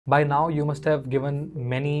By now, you must have given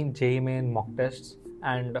many JEE main mock tests,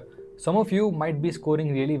 and some of you might be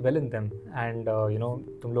scoring really well in them. And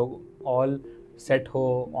तुम लोग all set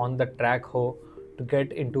हो, on the track हो to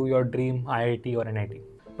get into your dream IIT or NIT.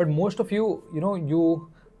 But most of you, you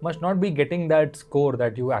must not be getting that score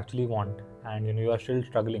that you actually want, and you are still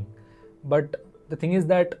struggling. But the thing is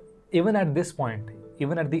that even at this point,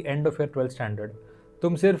 even at the end of your 12th standard,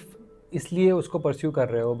 तुम सिर्फ इसलिए उसको pursue कर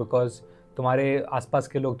रहे हो because तुम्हारे आसपास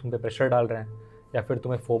के लोग तुम पे प्रेशर डाल रहे हैं या फिर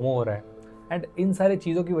तुम्हें फोमो हो रहा है. एंड इन सारे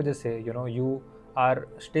चीज़ों की वजह से you are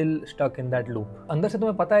still stuck in that loop. अंदर से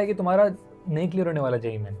तुम्हें पता है कि तुम्हारा नहीं क्लियर होने वाला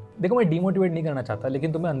जेई में. देखो, मैं डीमोटिवेट नहीं करना चाहता,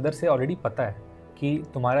 लेकिन तुम्हें अंदर से ऑलरेडी पता है कि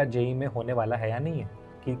तुम्हारा जेई में होने वाला है या नहीं है,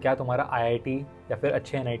 कि क्या तुम्हारा IIT या फिर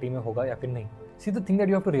अच्छे NIT में होगा या फिर नहीं. See the thing that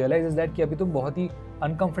you have to realise is that कि अभी तुम बहुत ही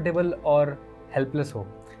अनकंफर्टेबल और हेल्पलेस हो.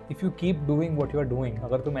 If you keep doing what you are doing,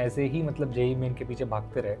 अगर तुम ऐसे ही मतलब जेई मेन के पीछे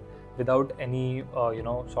भागते रहे without any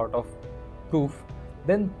sort of proof,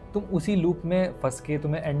 then तुम उसी लूप में फंस के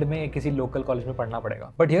तुम्हें एंड में किसी लोकल कॉलेज में पढ़ना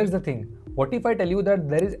पड़ेगा. But here is the thing, what if I tell you that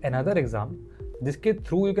there is another exam जिसके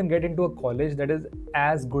through you can get into a college that is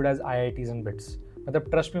as good as IITs and bits. मतलब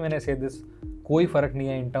trust में मैंने से this, कोई फर्क नहीं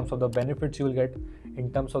है in terms of the benefits you will get, in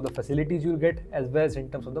terms of the facilities you will get, as well as in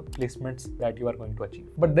terms of the placements that you are going to achieve.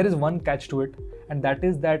 But there is one catch to it, and that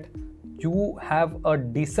is that you have a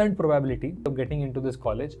decent probability of getting into this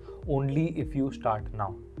college only if you start now.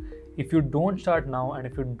 If you don't start now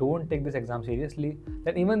and if you don't take this exam seriously,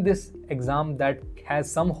 then even this exam that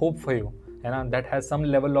has some hope for you, that has some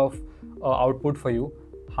level of output for you,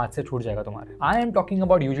 हाथ से छूट जाएगा तुम्हारे. I am talking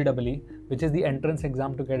about UGEE, which is the entrance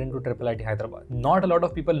exam to get into IIIT Hyderabad. Not a lot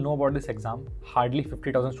of people know about this exam. Hardly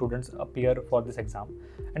 50,000 students appear for this exam.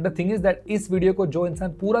 And the thing is that इस video को जो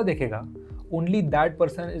इंसान पूरा देखेगा, only that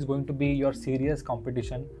person is going to be your serious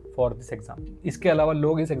competition for this exam. इसके अलावा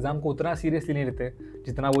लोग इस एग्जाम को उतना सीरियसली नहीं लेते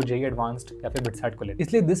जितना वो JEE Advanced या फिर बिट्सैट को लेते.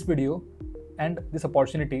 इसलिए this video and this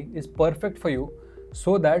opportunity is perfect for you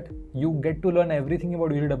so that you get to learn everything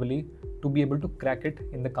about UGEE to be able to crack it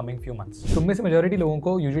in the coming few months. तुम में से majority लोगों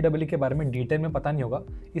को UGEE के बारे में detail में पता नहीं होगा,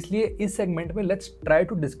 इसलिए इस सेगमेंट में let's try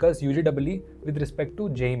to discuss UGEE with respect to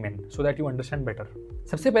JEE main so that you understand better.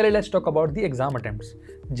 सबसे पहले let's talk about the exam attempts.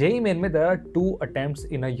 JEE main में there are 2 attempts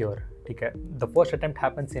in a year. ठीक है, the first attempt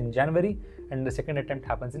happens in January and the second attempt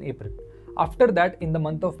happens in April. After that in the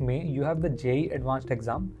month of may you have the JEE advanced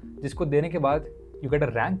exam, जिसको देने के बाद you get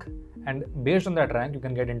a rank and based on that rank you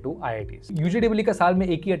can get into IITs. UGEE का साल में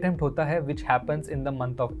एक ही attempt होता है which happens in the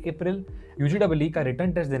month of April. UGEE का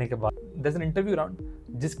रिटर्न टेस्ट देने के बाद there's an interview round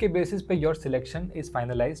जिसके बेसिस पे your selection is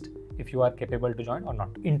finalized if you are capable to join or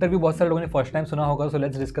not. Interview बहुत सारे लोगों ने फर्स्ट टाइम सुना होगा, so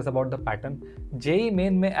let's discuss about the pattern. JEE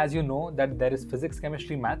main में as you know that there is physics,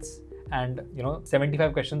 chemistry, maths and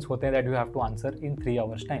 75 questions होते हैं that you have to answer in 3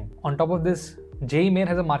 hours time. On top of this, JEE main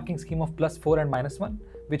has a marking scheme of +4 and -1,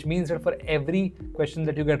 which means that for every question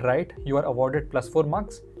that you get right, you are awarded +4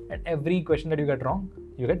 marks, and every question that you get wrong,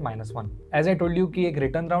 you get -1. As I told you कि एक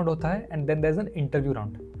return round होता है and then there's an interview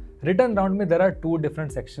round. Return round में there are 2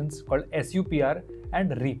 different sections called SUPR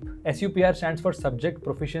and REAP. SUPR stands for Subject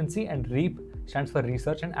Proficiency and REAP stands for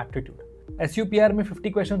Research and Aptitude. SUPR में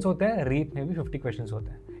 50 questions होते हैं, REAP में भी 50 questions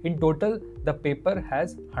होते हैं. In total, the paper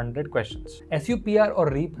has 100 questions. SUPR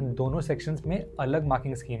और REAP दोनों sections में अलग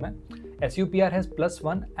marking scheme है. SUPR has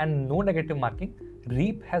 +1 and no negative marking.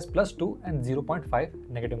 REAP has +2 and 0.5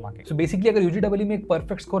 negative marking. So basically, अगर UGEE में एक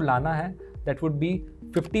perfect score लाना है, that would be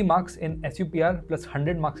 50 marks in SUPR plus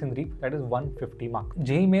 100 marks in REAP, that is 150 marks.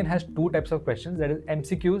 JEE main has 2 types of questions, that is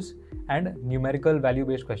MCQs and numerical value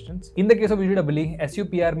based questions. In the case of UGEE,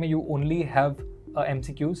 SUPR में you only have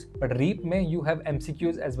MCQs, but REAP में you have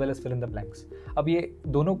MCQs as well as fill in the blanks. अब ये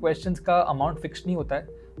दोनों questions का amount fixed नहीं होता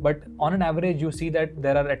है, but on an average you see that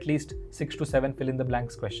there are at least 6 to 7 fill in the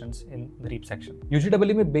blanks questions in the REAP section.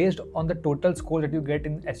 UGEE में based on the total score that you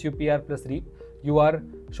get in SUPR plus REAP, you are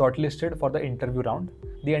shortlisted for the interview round.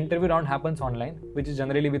 The interview round happens online, which is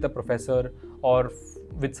generally with a professor or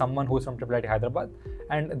with someone who is from IIIT Hyderabad,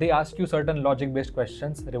 and they ask you certain logic based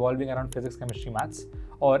questions revolving around physics, chemistry, maths,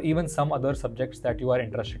 or even some other subjects that you are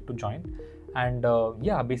interested to join. And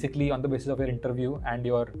basically on the basis of your interview and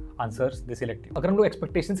your answers they select you. अगर हम लोग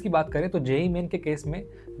expectations की बात करें तो JEE main के case में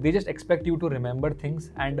they just expect you to remember things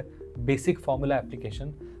and basic formula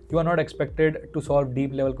application. You are not expected to solve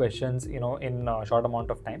deep level questions in a short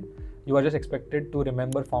amount of time. You are just expected to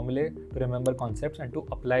remember formulae, to remember concepts and to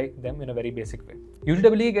apply them in a very basic way.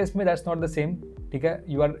 UGEE के case में that's not the same. ठीक है,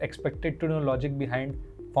 you are expected to know logic behind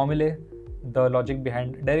formulae, the logic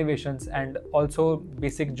behind derivations and also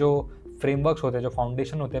basic जो frameworks होते हैं, जो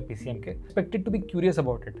foundation होते हैं पीसीएम के, expected to be curious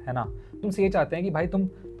about it, है ना। तुमसे ये चाहते हैं कि भाई तुम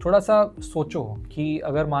थोड़ा सा सोचो कि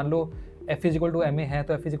अगर मान लो F is equal to MA है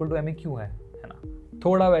तो F is equal to MA क्यों है ना।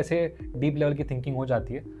 थोड़ा वैसे डीप लेवल की थिंकिंग हो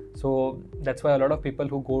जाती है। So that's why a lot of people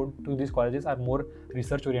who go to these colleges are more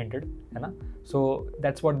research oriented, है ना. So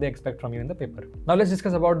that's what they expect from you in the paper. Now let's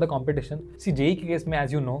discuss about the competition. See, JEE के case में,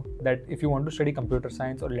 as you know, that if you want to study computer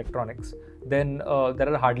science or electronics, then there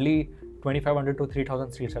are hardly 2500 to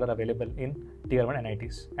 3000 seats that are available in tier 1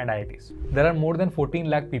 NITs and IITs. There are more than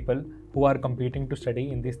 14 lakh people who are competing to study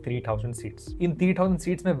in these 3000 seats. In 3000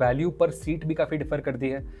 seats में value per seat भी काफ़ी differ करती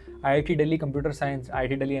है. IIT Delhi Computer Science,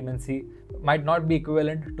 IIT Delhi MNC might not be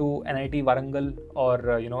equivalent to NIT Warangal or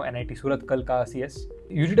NIT Surathkal का CS.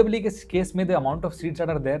 UGEE के case में the amount of seats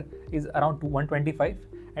that are there is around 125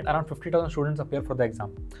 and around 50,000 students appear for the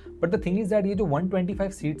exam. But the thing is that ये जो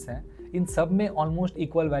 125 seats हैं, इन सब में almost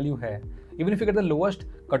equal value है. Even if you get the lowest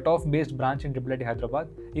cutoff based branch in IIT Hyderabad,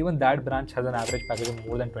 even that branch has an average package of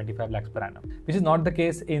more than 25 lakhs per annum, which is not the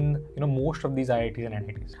case in most of these IITs and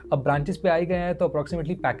NITs. अब branches पे आए गए हैं तो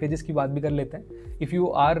approximately packages की बात भी कर लेते हैं. If you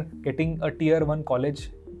are getting a tier 1 college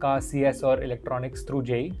का CS or electronics through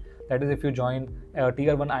JEE, that is if you join a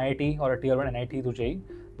tier 1 IIT or a tier 1 NIT through JEE,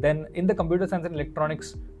 then in the computer science and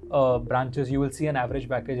electronics branches, you will see an average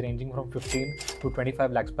package ranging from 15 to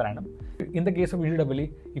 25 lakhs per annum. In the case of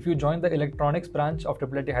UGEE, if you join the electronics branch of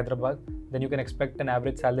IIT Hyderabad, then you can expect an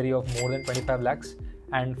average salary of more than 25 lakhs,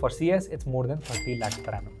 and for CS it's more than 30 lakhs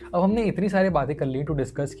per annum. अब हमने इतनी सारी बातें कर ली to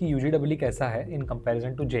discuss कि UGEE कैसा है in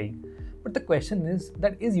comparison to JEE. But the question is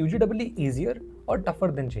that is UGEE easier or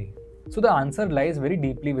tougher than JEE? So the answer lies very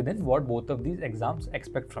deeply within what both of these exams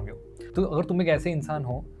expect from you. तो अगर तुम एक ऐसे इंसान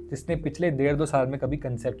हो जिसने पिछले 1.5-2 साल में कभी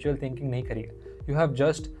conceptual thinking नहीं करी है, you have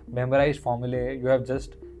just memorized formulae, you have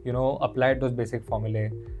just applied those basic formulae,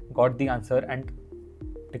 got the answer and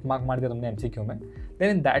tick mark मार दिया तुमने MCQ में,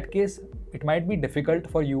 then in that case it might be difficult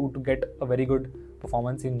for you to get a very good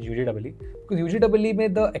performance in UGEE, because UGEE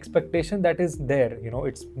में the expectation that is there,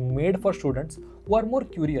 it's made for students who are more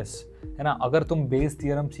curious, है ना. अगर तुम base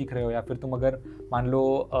theorem सीख रहे हो या फिर तुम अगर मान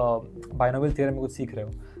लो बाइनोमियल थियरम में कुछ सीख रहे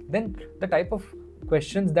हो, then the type of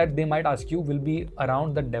questions that they might ask you will be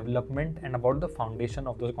around the development and about the foundation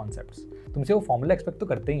of those concepts. तुमसे वो formula expect तो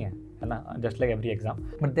करते ही हैं, है ना, just like every exam,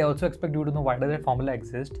 but they also expect you to know why does that formula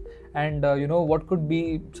exist and what could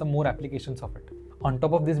be some more applications of it. On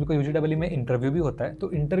top of this, because UGEE में interview भी होता है, तो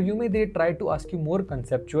interview में they try to ask you more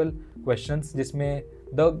conceptual questions जिसमें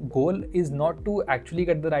the goal is not to actually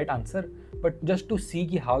get the right answer, but just to see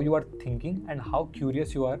कि how you are thinking and how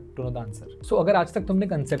curious you are to know the answer. So अगर आज तक तुमने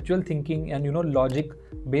conceptual thinking and logic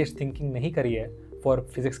based thinking नहीं करी है for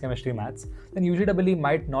physics, chemistry, maths, then UGEE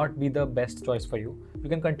might not be the best choice for you. You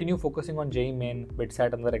can continue focusing on JEE Main,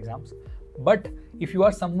 BITSAT and other exams. But if you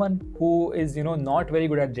are someone who is not very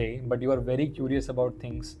good at JEE, but you are very curious about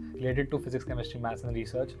things related to physics, chemistry, maths and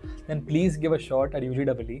research, then please give a shot at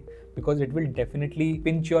UGEE, because it will definitely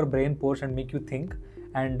pinch your brain pores and make you think,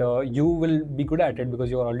 and you will be good at it because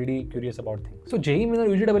you are already curious about things. So JEE में और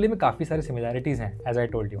UGEE में काफ़ी सारी similarities हैं, as I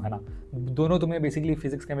told you, है ना. दोनों तुम्हें basically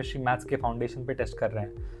physics, chemistry, maths के foundation पे test कर रहे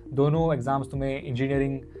हैं. दोनों exams तुम्हें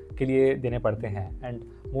engineering के लिए देने पड़ते हैं,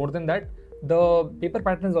 and more than that, the paper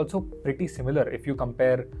pattern is also pretty similar if you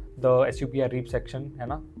compare the SUPR REAP section, है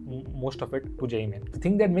ना, most of it to JEE Main. The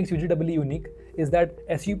thing that makes UGEE unique is that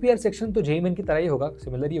SUPR section तो JEE Main की तरह ही होगा,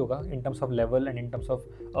 similar ही होगा in terms of level and in terms of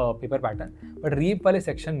paper pattern. But REAP वाले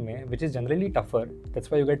section में, which is generally tougher,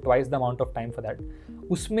 that's why you get twice the amount of time for that.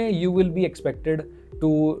 उसमें you will be expected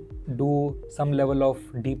to do some level of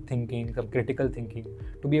deep thinking, some critical thinking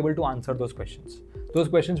to be able to answer those questions. Those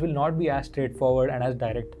questions will not be as straightforward and as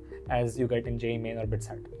direct as you get in JEE Main और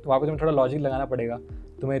BITSAT. तो वहाँ पे तुम्हें थोड़ा logic लगाना पड़ेगा,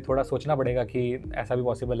 तुम्हें थोड़ा सोचना पड़ेगा कि ऐसा भी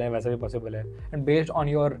पॉसिबल है, वैसा भी पॉसिबल है, and based on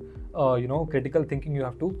your critical thinking you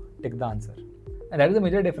have to take the answer. And that is a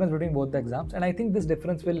major difference between both the exams, and I think this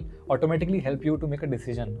difference will automatically help you to make a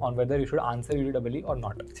decision on whether you should answer UGEE or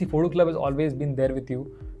not. See, phodu.club has always been there with you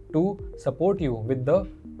to support you with the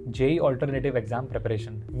JEE alternative exam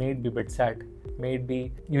preparation, may it be BITSAT, may it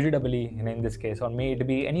be UGEE in this case, or may it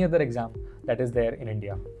be any other exam that is there in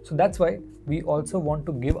India. So that's why we also want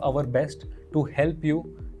to give our best to help you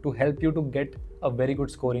to get a very good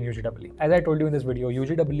score in UGEE. As I told you in this video,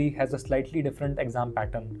 UGEE has a slightly different exam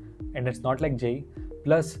pattern and it's not like JEE.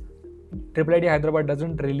 Plus, IIT Hyderabad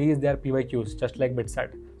doesn't release their PYQs just like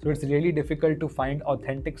BITSAT. So it's really difficult to find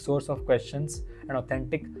authentic source of questions and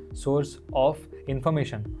authentic source of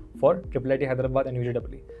information for IIT Hyderabad and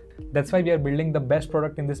UGEE. That's why we are building the best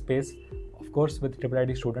product in this space, of course with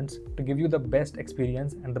IIT students, to give you the best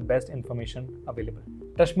experience and the best information available.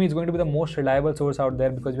 Trust me, it's going to be the most reliable source out there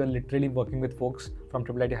because we are literally working with folks from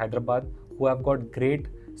IIIT Hyderabad who have got great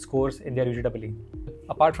scores in their UGEE.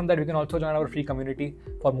 Apart from that, you can also join our free community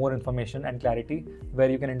for more information and clarity, where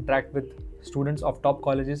you can interact with students of top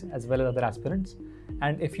colleges as well as other aspirants.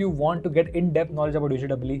 And if you want to get in-depth knowledge about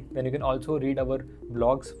UGEE, then you can also read our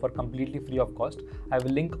blogs for completely free of cost. I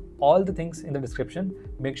will link all the things in the description.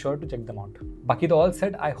 Make sure to check them out. Baki to all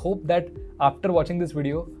said, I hope that after watching this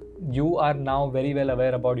video, you are now very well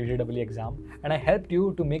aware about UGEE exam, and I helped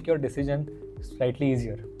you to make your decision slightly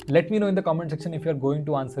easier. Let me know in the comment section if you are going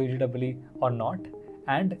to answer UGEE or not.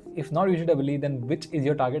 And if not UGEE, then which is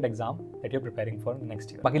your target exam that you're preparing for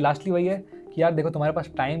next year. बाकी lastly वही है कि यार देखो तुम्हारे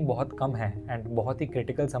पास time बहुत कम है and बहुत ही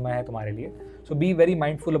critical समय है तुम्हारे लिए. So be very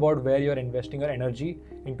mindful about where you're investing your energy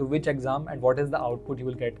into which exam and what is the output you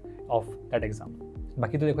will get of that exam.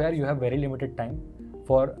 बाकी तो देखो यार, you have very limited time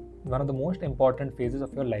for one of the most important phases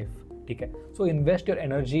of your life. ठीक है, so invest your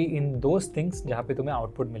energy in those things जहाँ पे तुम्हें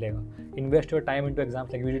output मिलेगा. Invest your time into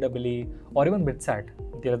exams like UGEE और even BITSAT,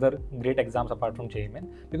 the other great exams apart from JEE Main,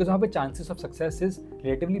 because वहाँ पे chances of success is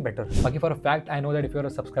relatively better. बाकी for a fact, I know that if you are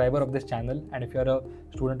a subscriber of this channel and if you are a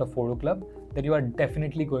student of phodu.club, then you are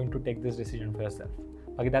definitely going to take this decision for yourself.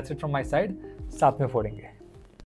 बाकी that's it from my side. साथ में फोड़ेंगे.